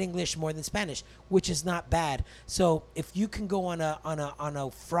understand English more than Spanish, which is not bad. So if you can go on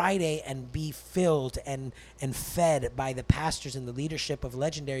a Friday and be filled and fed by the pastors and the leadership of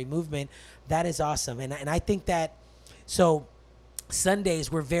Legendary Movement, that is awesome. And I think that, so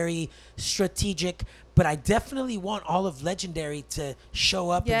Sundays we're very strategic, but I definitely want all of Legendary to show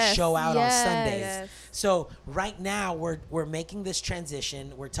up Yes. and show out on Yes. Sundays. Yes. So right now we're making this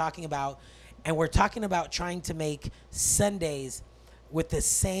transition. We're talking about trying to make Sundays with the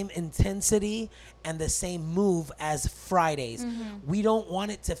same intensity and the same move as Fridays. We don't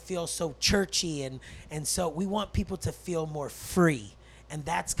want it to feel so churchy, and so we want people to feel more free. And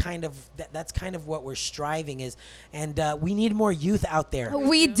that's kind of what we're striving is, and we need more youth out there.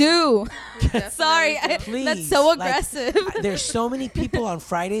 We do. Definitely Sorry, do. Please, that's so like, aggressive. there's so many people on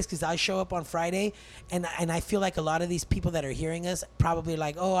Fridays, because I show up on Friday, and I feel like a lot of these people that are hearing us probably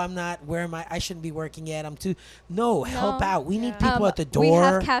like, oh, I'm not, where am I shouldn't be working yet, I'm too, no, help out. We need people at the door. We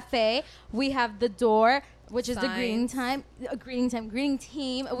have cafe. We have the door, which is the greeting Signs. greeting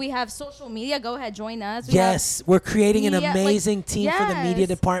team. We have social media. Go ahead, join us. We Yes, we're creating an media, like, amazing team for the media yes.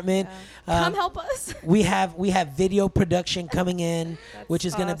 department. come help us. We have video production coming in, That's which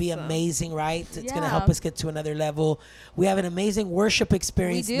is going to be awesome. amazing, right? It's going to Yeah. help us get to another level. We have an amazing worship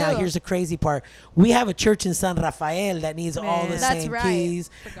experience. We Now, do. here's the crazy part. We have a church in San Rafael that needs all the Man. That's same right. keys,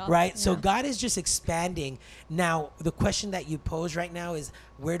 Forgot. right? So Yeah. God is just expanding. Now, the question that you pose right now is,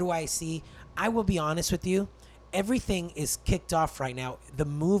 where do I see? I will be honest with you. Everything is kicked off right now. The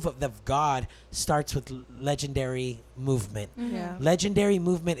move of God starts with Legendary Movement. Yeah. Legendary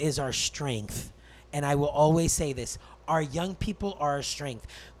Movement is our strength. And I will always say this. Our young people are our strength.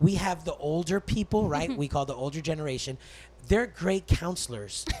 We have the older people, right? We call the older generation. They're great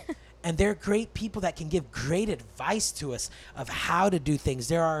counselors. And they're great people that can give great advice to us of how to do things.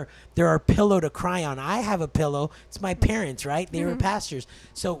 They're our pillow to cry on. I have a pillow. It's my parents, right? They were pastors.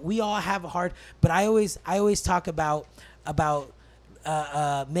 So we all have a heart. But I always talk about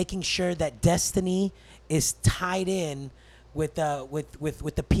making sure that destiny is tied in with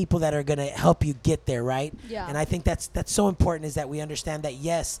the people that are going to help you get there, right? Yeah. And I think that's so important, is that we understand that,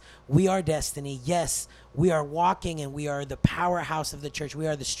 yes, we are destiny. Yes, we are walking and we are the powerhouse of the church. We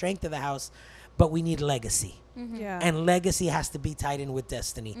are the strength of the house, but we need legacy. Yeah. And legacy has to be tied in with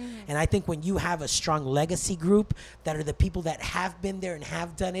destiny. And I think when you have a strong legacy group that are the people that have been there and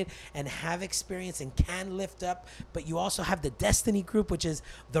have done it and have experience and can lift up, but you also have the destiny group, which is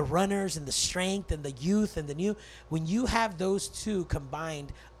the runners and the strength and the youth and the new. When you have those two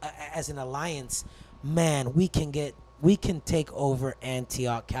combined as an alliance, man, we can take over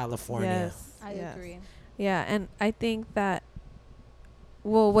Antioch, California. Yes. I yes. agree. Yeah, and I think that,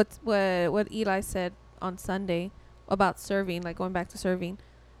 well, what Eli said on Sunday about serving, like going back to serving,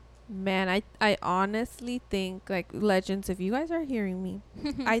 man, I honestly think, like, legends, if you guys are hearing me,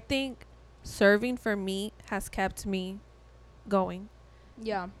 I think serving for me has kept me going,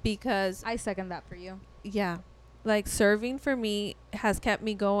 Yeah, because I second that for you. yeah, like serving for me has kept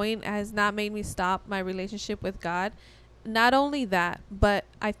me going, has not made me stop my relationship with God. Not only that, but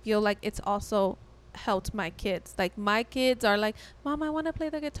I feel like it's also helped my kids. Like my kids are like, Mom, I want to play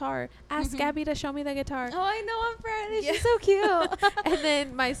the guitar. Ask Gabby to show me the guitar. Oh, I know, I'm Friday. Yeah. She's so cute. And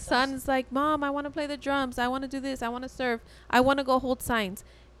then my son's like, Mom, I want to play the drums. I want to do this. I want to serve. I want to go hold signs.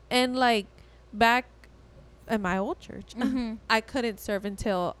 And like back at my old church, I couldn't serve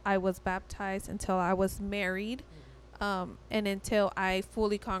until I was baptized, until I was married, and until I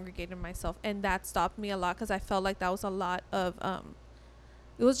fully congregated myself. And that stopped me a lot because I felt like that was a lot of,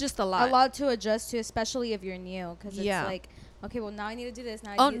 it was just a lot. A lot to adjust to, especially if you're new, because it's Yeah. like, okay, well, now I need to do this.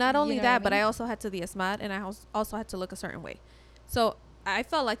 Now Oh, I need not you only know that, what but I mean? also had to diezmar, and I also had to look a certain way. So I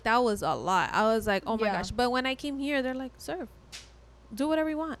felt like that was a lot. I was like, oh my Yeah. gosh. But when I came here, they're like, serve, do whatever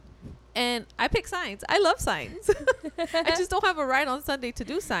you want. And I pick signs. I love signs. I just don't have a right on Sunday to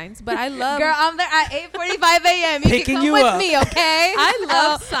do signs, but I love. Girl, I'm there at 8:45 a.m. You Picking can come you with up. me, okay? I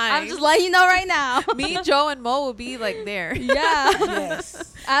love I'm signs. just letting you know right now. Me, Joe, and Mo will be like there. Yeah.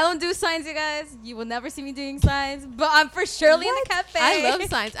 Yes. I don't do signs, you guys. You will never see me doing signs, but I'm for surely in the cafe. I love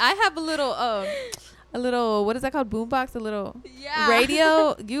signs. I have a little what is that called? Boombox, a little Yeah.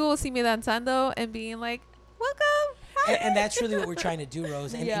 radio. You will see me danzando and being like, welcome. And that's really what we're trying to do,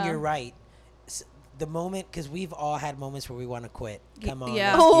 Rose. And Yeah. you're right. The moment, because we've all had moments where we want to quit. Come on.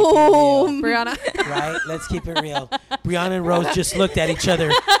 Yeah. Let's keep it Oh. real. Brianna. Right? Let's keep it real. Brianna and Rose just looked at each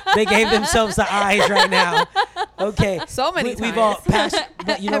other. They gave themselves the eyes right now. Okay. So many We've all times. passed.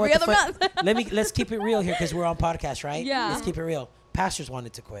 But you know Every what? other month. Let's keep it real here because we're on podcast, right? Yeah. Let's keep it real. Pastors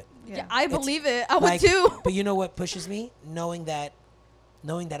wanted to quit. Yeah, I It's believe it. I would Like, too. But you know what pushes me? Knowing that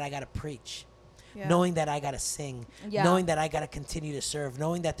I gotta preach. Yeah. Knowing that I gotta sing, Yeah. knowing that I gotta continue to serve,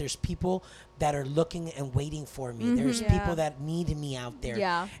 knowing that there's people that are looking and waiting for me. There's Yeah. people that need me out there.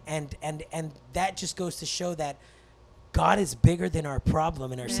 Yeah. And that just goes to show that God is bigger than our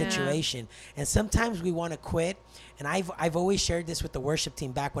problem and our Yeah. situation. And sometimes we want to quit. And I've always shared this with the worship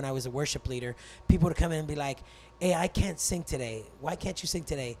team back when I was a worship leader. People would come in and be like, "Hey, I can't sing today. Why can't you sing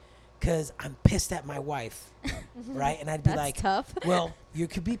today?" Because I'm pissed at my wife, right? And I'd be That's like, tough. well, you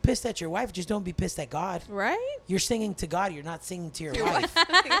could be pissed at your wife, just don't be pissed at God. Right? You're singing to God, you're not singing to your wife,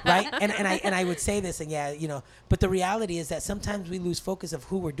 right? And I would say this, and yeah, you know, but the reality is that sometimes we lose focus of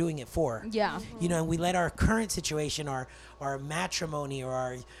who we're doing it for. Yeah. You know, and we let our current situation, our matrimony,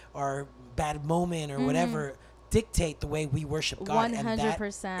 or our bad moment, or whatever, dictate the way we worship God, and that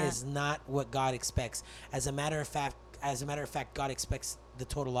 100%. is not what God expects. As a matter of fact, God expects the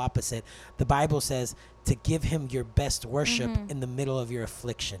total opposite. The Bible says to give Him your best worship in the middle of your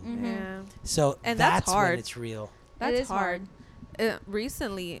affliction. Yeah. So And that's that's hard. when it's real. That's is hard.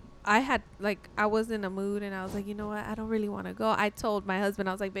 Recently, I had I was in a mood and I was like, you know what? I don't really want to go. I told my husband,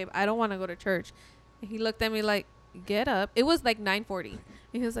 I was like, babe, I don't want to go to church. And he looked at me like, get up. It was like 9:40. And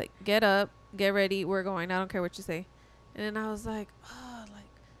he was like, get up, get ready. We're going. I don't care what you say. And then I was like, oh, like,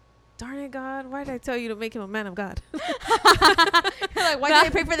 darn it, God. Why did I tell you to make him a man of God? Like, why did I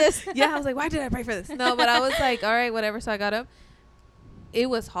pray for this? Yeah, I was like, why did I pray for this? No, but I was like, all right, whatever. So I got up. It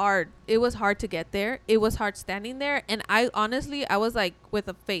was hard. It was hard to get there. It was hard standing there. And I was like with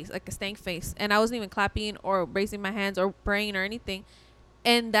a face, like a stank face. And I wasn't even clapping or raising my hands or praying or anything.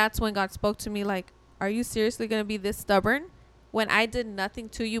 And that's when God spoke to me like, are you seriously going to be this stubborn? When I did nothing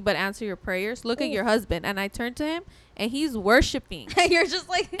to you but answer your prayers, look at your husband. And I turned to him and he's worshiping. You're just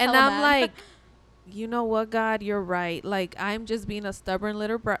like, And hella I'm mad. like, you know what, God, you're right. Like, I'm just being a stubborn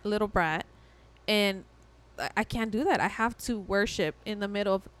little brat. And I can't do that. I have to worship in the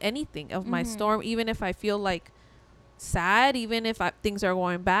middle of anything, of my storm. Even if I feel like sad, even if things are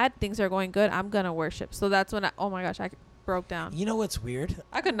going bad, things are going good, I'm going to worship. So that's when oh my gosh, I broke down. You know what's weird?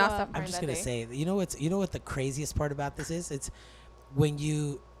 I could not What? stop I'm crying just that gonna day. say, you know what the craziest part about this is? It's when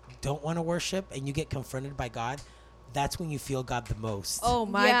you don't want to worship and you get confronted by God. That's when you feel God the most. Oh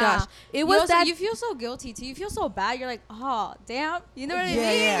my Yeah. gosh. It You was also- that you feel so guilty too. You feel so bad. You're like, oh damn. You know what I yeah,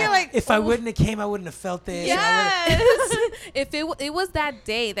 mean? yeah. You're like, if I oh. wouldn't have came, I wouldn't have felt this. Yes. if it was that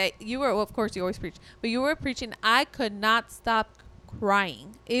day that you were, well, of course you always preach, but you were preaching, I could not stop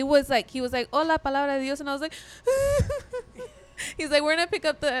crying. It was like, he was like, hola palabra de Dios, and I was like, he's like, we're gonna pick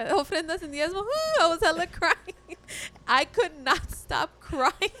up the ofrendas and diezmo. I was hella crying. I could not stop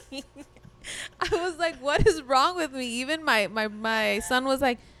crying. I was like, what is wrong with me? Even my son was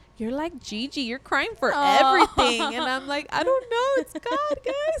like, you're like Gigi, you're crying for Aw. everything. And I'm like, I don't know, it's God,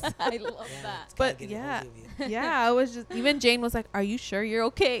 guys. I love Yeah, that. it's God But getting yeah, hold of you. yeah, I was just, even Jane was like, are you sure you're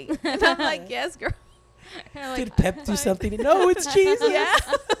okay? And I'm like, yes, girl. You're like, Did Pep do something? No, it's Jesus. Yeah.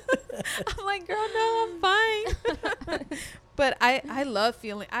 I'm like, girl, no, I'm fine. But I love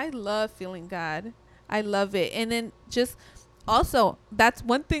feeling God. I love it. And then just also, that's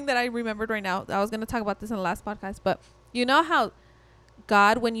one thing that I remembered right now. I was going to talk about this in the last podcast, but you know how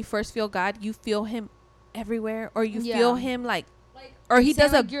God, when you first feel God, you feel him everywhere, or you feel him like or he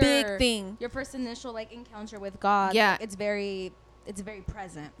does a big thing. Your first initial like encounter with God, Yeah. it's very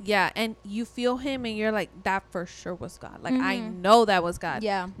present. Yeah, and you feel him and you're like, that for sure was God. Like, I know that was God.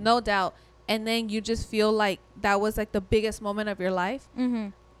 Yeah. No doubt. And then you just feel like that was like the biggest moment of your life.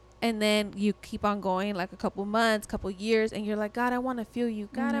 And then you keep on going like a couple months, couple years, and you're like, God, I want to feel you.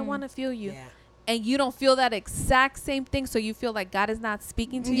 God, I want to feel you. Yeah. And you don't feel that exact same thing. So you feel like God is not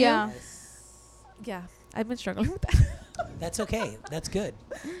speaking to Yeah. you. Yeah. I've been struggling with that. That's okay. That's good.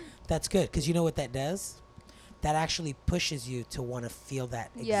 That's good. Because you know what that does? That actually pushes you to want to feel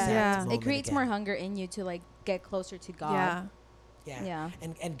that exact Yeah. moment It creates again. more hunger in you to like get closer to God. Yeah. Yeah. Yeah.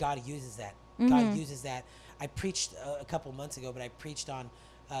 And God uses that. God uses that. I preached a couple months ago, but I preached on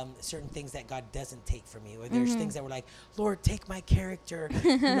certain things that God doesn't take from you. Or there's things that were like, Lord, take my character.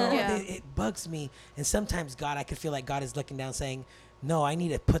 You know, Yeah. it bugs me. And sometimes God, I could feel like God is looking down saying, no, I need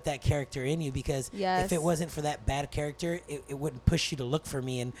to put that character in you, because if Yes. it wasn't for that bad character, it wouldn't push you to look for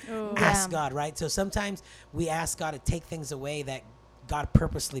me and Oh. ask Yeah. God, right? So sometimes we ask God to take things away that God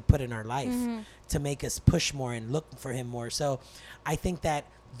purposely put in our life to make us push more and look for him more. So I think that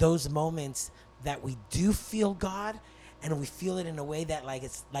those moments that we do feel God, and we feel it in a way that like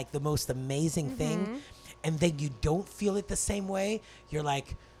it's like the most amazing thing, and then you don't feel it the same way, you're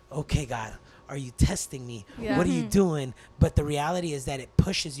like, okay, God, are you testing me? Yeah. What are you doing? But the reality is that it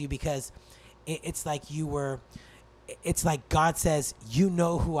pushes you, because it's like it's like God says, you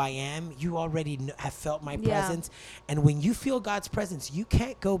know who I am. You already have felt my Yeah. presence. And when you feel God's presence, you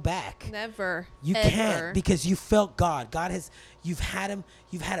can't go back. Never. You ever. can't, because you felt God. You've had him,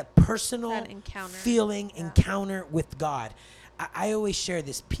 you've had a personal That encounter. feeling, Yeah. encounter with God. I always share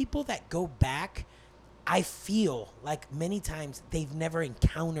this. People that go back, I feel like many times they've never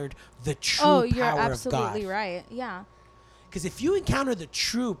encountered the true Oh, you're power of God. absolutely right. Yeah. Because if you encounter the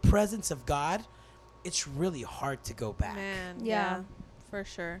true presence of God, it's really hard to go back. Man, Yeah. yeah, for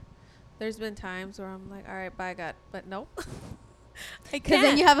sure. There's been times where I'm like, all right, bye, God. But nope. I Because then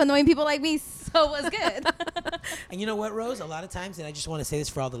can't. you have annoying people like me, so what's good? And you know what, Rose? A lot of times, and I just want to say this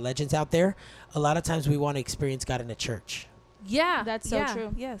for all the legends out there, a lot of times we want to experience God in a church. Yeah. That's so yeah,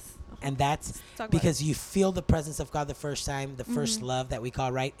 true. Yes. And that's Let's talk about because you feel the presence of God the first time, the first love that we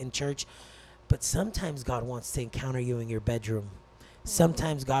call right in church. But sometimes God wants to encounter you in your bedroom.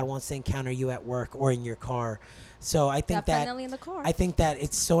 Sometimes God wants to encounter you at work or in your car. So I think Definitely in the car. I think that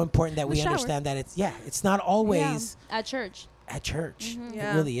it's so important that The we shower. understand that it's not always At church. at church. it. It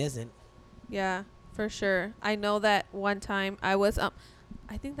Yeah. really isn't. Yeah, for sure. I know that one time I was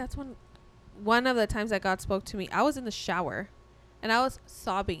I think that's one of the times that God spoke to me. I was in the shower and I was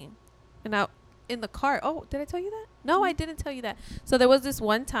sobbing. And I in the car. Oh, did I tell you that? No, I didn't tell you that. So there was this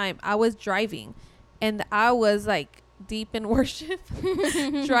one time I was driving and I was like deep in worship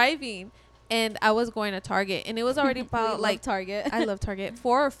driving, and I was going to Target, and it was already We about love like Target. I love Target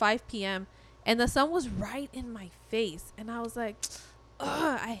 4 or 5 p.m. and the sun was right in my face, and I was like,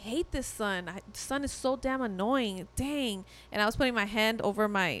 ugh, I hate this sun. The sun is so damn annoying. Dang. And I was putting my hand over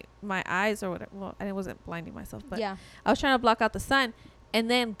my eyes or whatever. Well, I wasn't blinding myself, but yeah. I was trying to block out the sun. And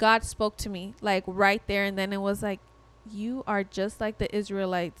then God spoke to me like right there. And then it was like, you are just like the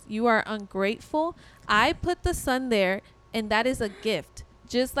Israelites. You are ungrateful. I put the sun there, and that is a gift.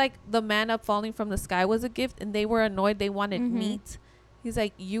 Just like the manna falling from the sky was a gift, and they were annoyed. They wanted meat. He's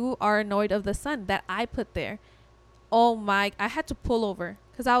like, you are annoyed of the sun that I put there. Oh my, I had to pull over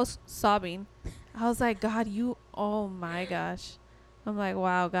because I was sobbing. I was like, God, oh my gosh. I'm like,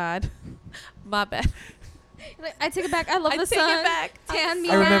 wow, God. My bad. Like, I take it back. I love I the take sun. it back. Tan me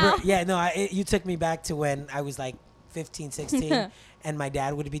I remember, now. yeah, no, you took me back to when I was like 15, 16, and my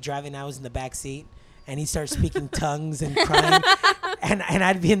dad would be driving. I was in the back seat, and he started speaking tongues and crying. And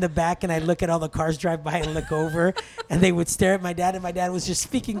I'd be in the back, and I'd look at all the cars drive by and look over, and they would stare at my dad, and my dad was just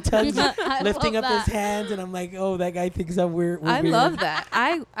speaking tongues, I lifting love up his that. hands, and I'm like, oh, that guy thinks I'm weird. I love that.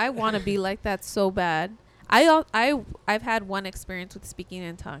 I want to be like that so bad. I've had one experience with speaking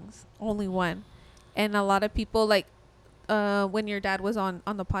in tongues, only one, and a lot of people like when your dad was on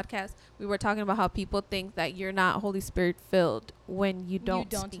the podcast, we were talking about how people think that you're not Holy Spirit filled when you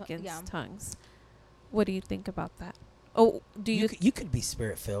don't speak in tongues. What do you think about that? Oh, do you? You could be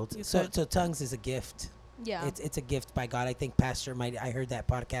spirit filled. You So could. tongues is a gift. Yeah. It's a gift by God. I think Pastor I heard that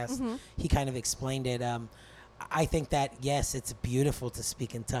podcast. Mhm. He kind of explained it. I think that, yes, it's beautiful to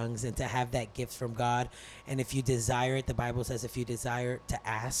speak in tongues and to have that gift from God. And if you desire it, the Bible says if you desire to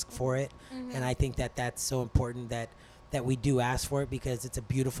ask for it. And I think that that's so important that we do ask for it, because it's a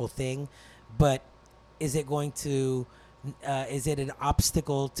beautiful thing. But is it going to is it an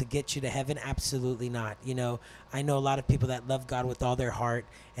obstacle to get you to heaven? Absolutely not. You know, I know a lot of people that love God with all their heart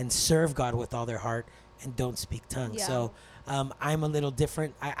and serve God with all their heart and don't speak tongues. Yeah. So I'm a little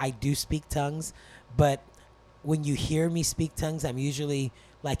different. I do speak tongues, but when you hear me speak tongues, I'm usually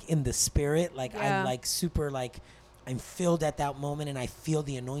like in the spirit, like Yeah. I'm like super like I'm filled at that moment, and I feel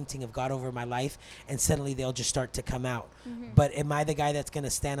the anointing of God over my life, and suddenly they'll just start to come out. But am I the guy that's gonna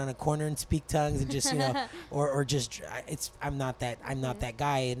stand on a corner and speak tongues and just or just I'm not that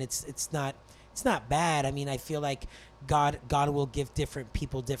guy, and it's not bad. I mean, I feel like God will give different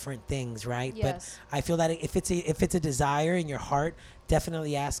people different things, right? Yes. But I feel that if it's a desire in your heart,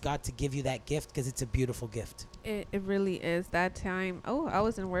 definitely ask God to give you that gift, because it's a beautiful gift. It really is. That time, I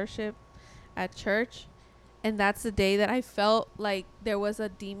was in worship at church, and that's the day that I felt like there was a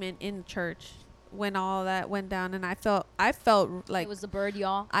demon in church when all that went down, and I felt like It was the bird,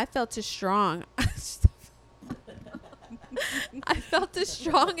 y'all. I felt it strong. I felt it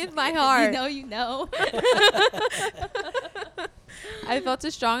strong in my heart. You know. I felt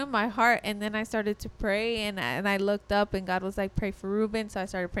it strong in my heart, and then I started to pray, and I looked up, and God was like, pray for Ruben. So I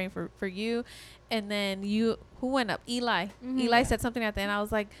started praying for you, and then who went up? Eli. Eli said something at the end. I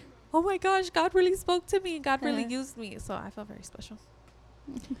was like, oh my gosh, God really spoke to me, and God really used me. So I felt very special.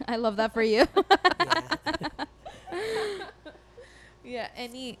 I love that for you. Yeah.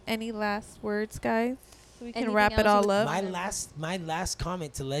 Any last words, guys? So we can Anything wrap it else all you would- up. My last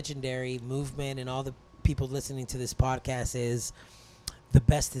comment to Legendary Movement and all the people listening to this podcast is the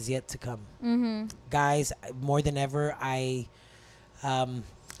best is yet to come. Guys, more than ever, I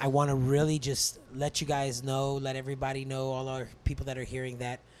want to really just let you guys know, let everybody know, all our people that are hearing,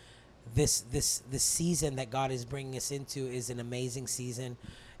 that this season that God is bringing us into is an amazing season.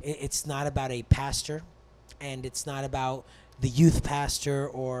 It's not about a pastor, and it's not about the youth pastor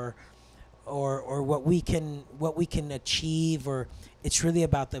or what we can achieve, or it's really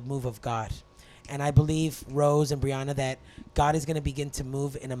about the move of God. And I believe, Rose and Brianna, that God is going to begin to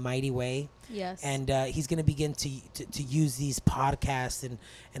move in a mighty way. Yes. And he's going to begin to use these podcasts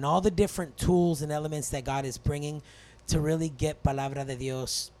and all the different tools and elements that God is bringing to really get Palabra de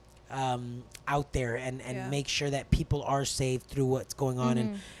Dios out there and Yeah. make sure that people are saved through what's going on.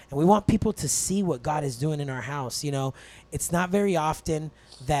 And we want people to see what God is doing in our house. You know, it's not very often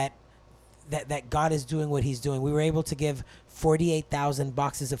that God is doing what he's doing. We were able to give 48,000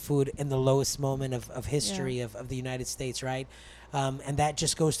 boxes of food in the lowest moment of history of the United States, right? And that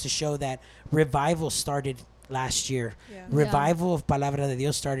just goes to show that revival started last year. Yeah. Revival of Palabra de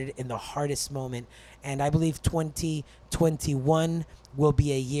Dios started in the hardest moment. And I believe 2021 will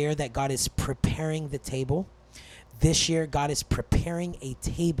be a year that God is preparing the table. This year, God is preparing a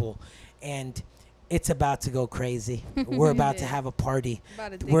table, and it's about to go crazy. We're about to have a party.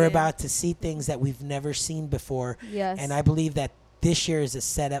 We're about to see things that we've never seen before. Yes. And I believe that this year is a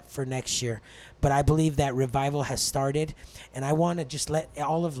setup for next year. But I believe that revival has started. And I want to just let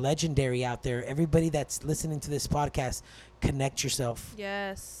all of Legendary out there, everybody that's listening to this podcast, connect yourself.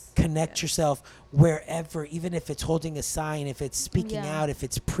 Yes. Connect yourself wherever, even if it's holding a sign, if it's speaking Yeah. out, if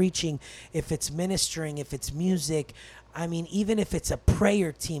it's preaching, if it's ministering, if it's music. I mean, even if it's a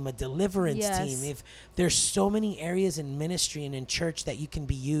prayer team, a deliverance Yes. team, if there's so many areas in ministry and in church that you can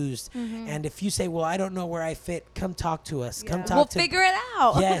be used. And if you say, well, I don't know where I fit, come talk to us. Come Yeah. talk We'll to figure it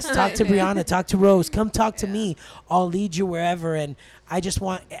out. Yes, talk to Brianna, talk to Rose, come talk to me. I'll lead you wherever. And I just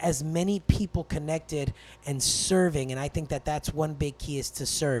want as many people connected and serving. And I think that that's one big key, is to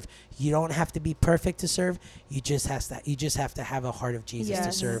serve. You don't have to be perfect to serve. You just have to have a heart of Jesus to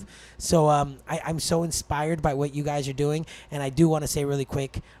Yes. serve. So I'm so inspired by what you guys are doing. And I do want to say really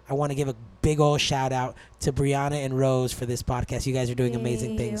quick, I want to give a big old shout out to Brianna and Rose for this podcast. You guys are doing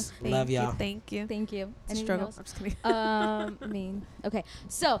amazing Thank you. things. Love y'all. Thank you. Thank you. It's a Anything struggle. else? I'm just kidding. Okay.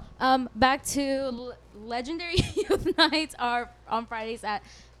 So, back to Legendary Youth Nights are on Fridays at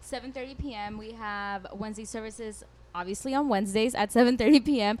 7:30 p.m. We have Wednesday services, obviously on Wednesdays at 7:30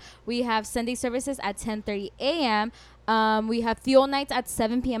 p.m. We have Sunday services at 10:30 a.m. We have Fuel Nights at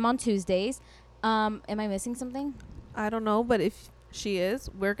 7 p.m. on Tuesdays. Am I missing something? I don't know, but if she is,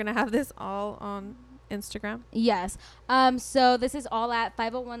 we're gonna have this all on Instagram. Yes. So this is all at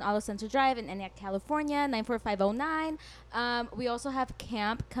 501 Auto Center Drive in Antioch, California, 94509. We also have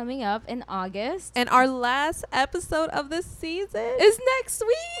camp coming up in August. And our last episode of the season Is next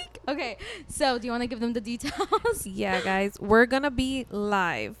week. Okay. So do you want to give them the details? Yeah, guys, we're gonna be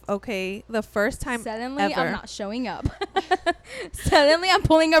live. Okay, the first time Suddenly, ever. I'm not showing up. Suddenly, I'm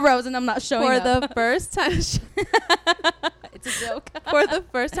pulling a Rose and I'm not showing for up. the first time. It's a joke. For the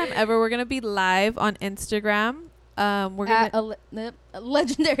first time ever, we're gonna be live on Instagram. We're gonna at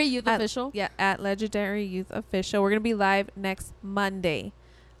Legendary Youth at- Official. Yeah, at Legendary Youth Official. We're gonna be live next Monday.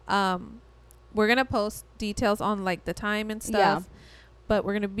 We're gonna post details on like the time and stuff. But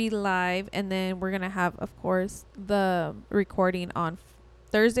we're gonna be live, and then we're gonna have, of course, the recording on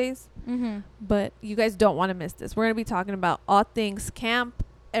Thursdays. Mm-hmm. But you guys don't want to miss this. We're gonna be talking about all things camp,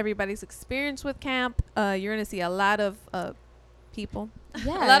 everybody's experience with camp. You're gonna see a lot of people,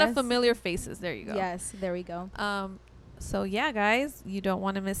 Yeah. a lot of familiar faces. There you go. Yes, there we go. So yeah, guys, you don't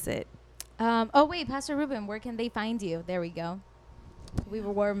want to miss it. Oh wait, Pastor Ruben, where can they find you? There we go. We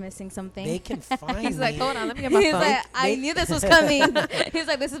were missing something. They can find He's like, me. hold on, let me get my He's phone. like, I knew this was coming. He's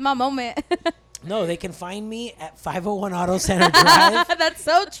like, this is my moment. No, they can find me at 501 Auto Center Drive That's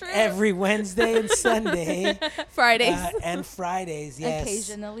so true. every Wednesday and Sunday. Fridays. And Fridays, yes.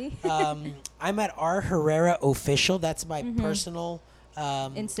 Occasionally. I'm at R Herrera Official. That's my Mm-hmm. personal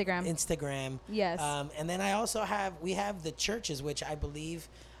Instagram. Yes. And then we have the churches, which I believe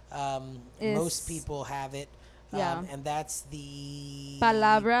Is- most people have it. Yeah. And that's the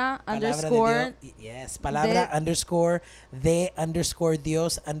Palabra de underscore. Dios. Yes, palabra underscore de underscore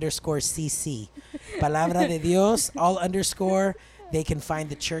Dios underscore CC. Palabra de Dios, all underscore. They can find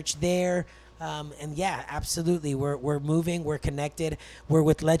the church there. And yeah, absolutely. We're moving. We're connected. We're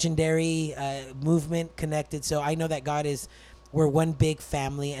with Legendary Movement connected. So I know that we're one big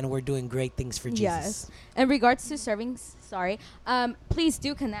family, and we're doing great things for Jesus. Yes. In regards to serving, please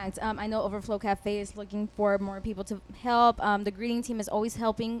do connect. I know Overflow Cafe is looking for more people to help. The greeting team is always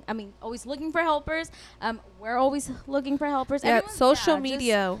helping. Always looking for helpers. We're always looking for helpers. Yeah, Everyone- social just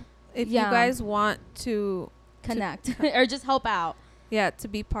media. If Yeah. you guys want to connect or just help out. to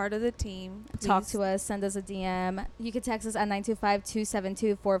be part of the team, Talk please. to us, send us a DM. You can text us at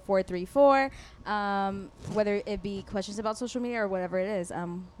 925-272-4434. Whether it be questions about social media or whatever it is,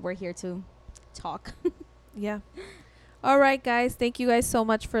 we're here to talk. Yeah. All right, guys. Thank you guys so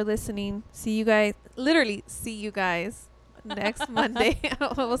much for listening. See you guys next Monday.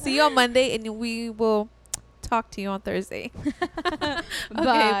 We'll see you on Monday, and we will talk to you on Thursday. Okay,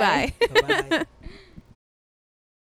 Bye. bye. Bye-bye.